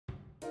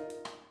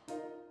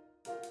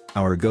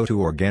our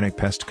go-to organic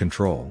pest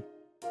control.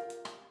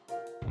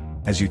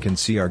 As you can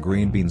see, our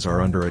green beans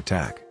are under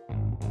attack.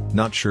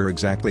 Not sure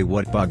exactly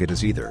what bug it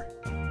is either.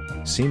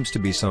 Seems to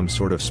be some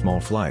sort of small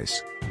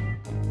flies.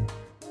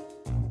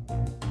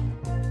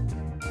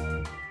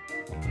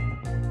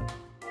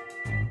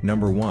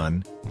 Number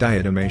 1,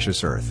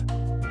 diatomaceous earth.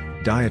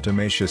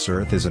 Diatomaceous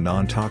earth is a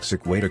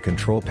non-toxic way to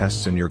control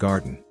pests in your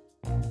garden.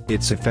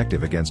 It's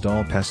effective against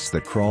all pests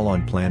that crawl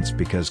on plants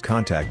because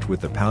contact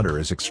with the powder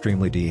is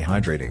extremely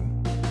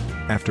dehydrating.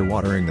 After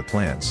watering the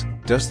plants,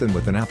 dust them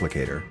with an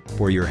applicator,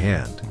 or your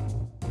hand.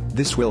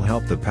 This will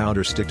help the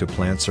powder stick to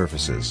plant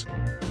surfaces.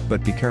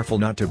 But be careful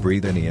not to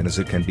breathe any in, as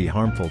it can be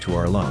harmful to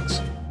our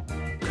lungs.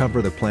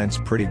 Cover the plants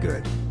pretty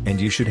good, and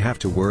you should have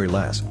to worry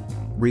less.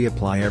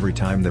 Reapply every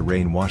time the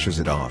rain washes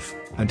it off,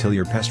 until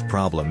your pest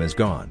problem is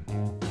gone.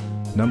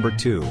 Number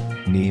 2,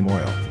 neem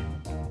oil.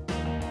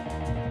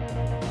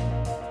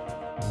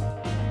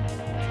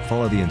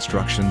 Follow the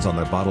instructions on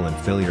the bottle and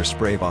fill your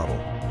spray bottle.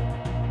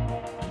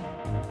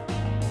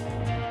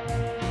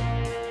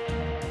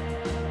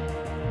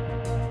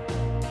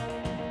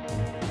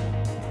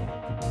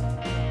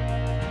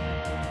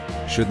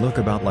 Should look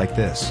about like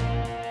this.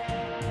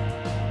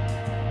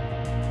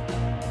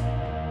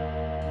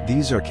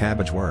 These are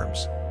cabbage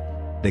worms.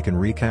 They can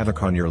wreak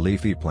havoc on your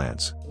leafy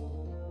plants.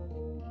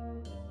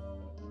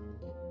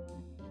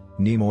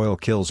 Neem oil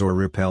kills or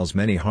repels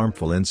many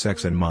harmful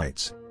insects and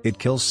mites. It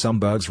kills some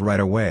bugs right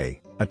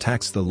away,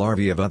 attacks the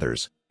larvae of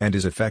others, and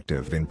is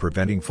effective in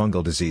preventing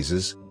fungal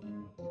diseases.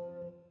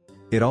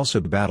 It also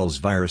battles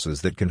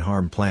viruses that can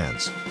harm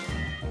plants.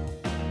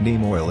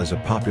 Neem oil is a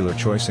popular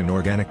choice in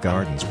organic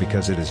gardens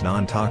because it is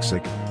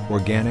non-toxic,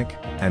 organic,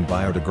 and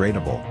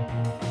biodegradable.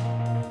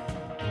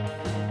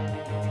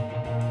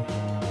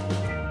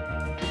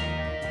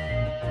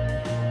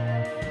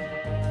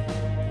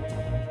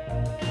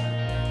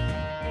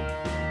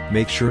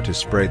 Make sure to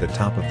spray the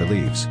top of the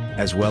leaves,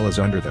 as well as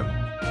under them.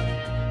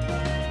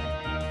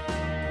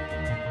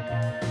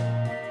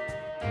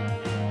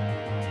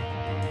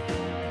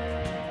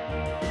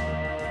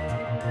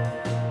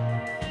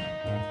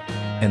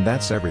 And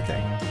that's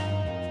everything.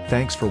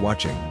 Thanks for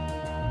watching.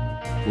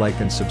 Like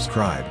and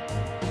subscribe.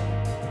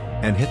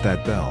 And hit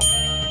that bell.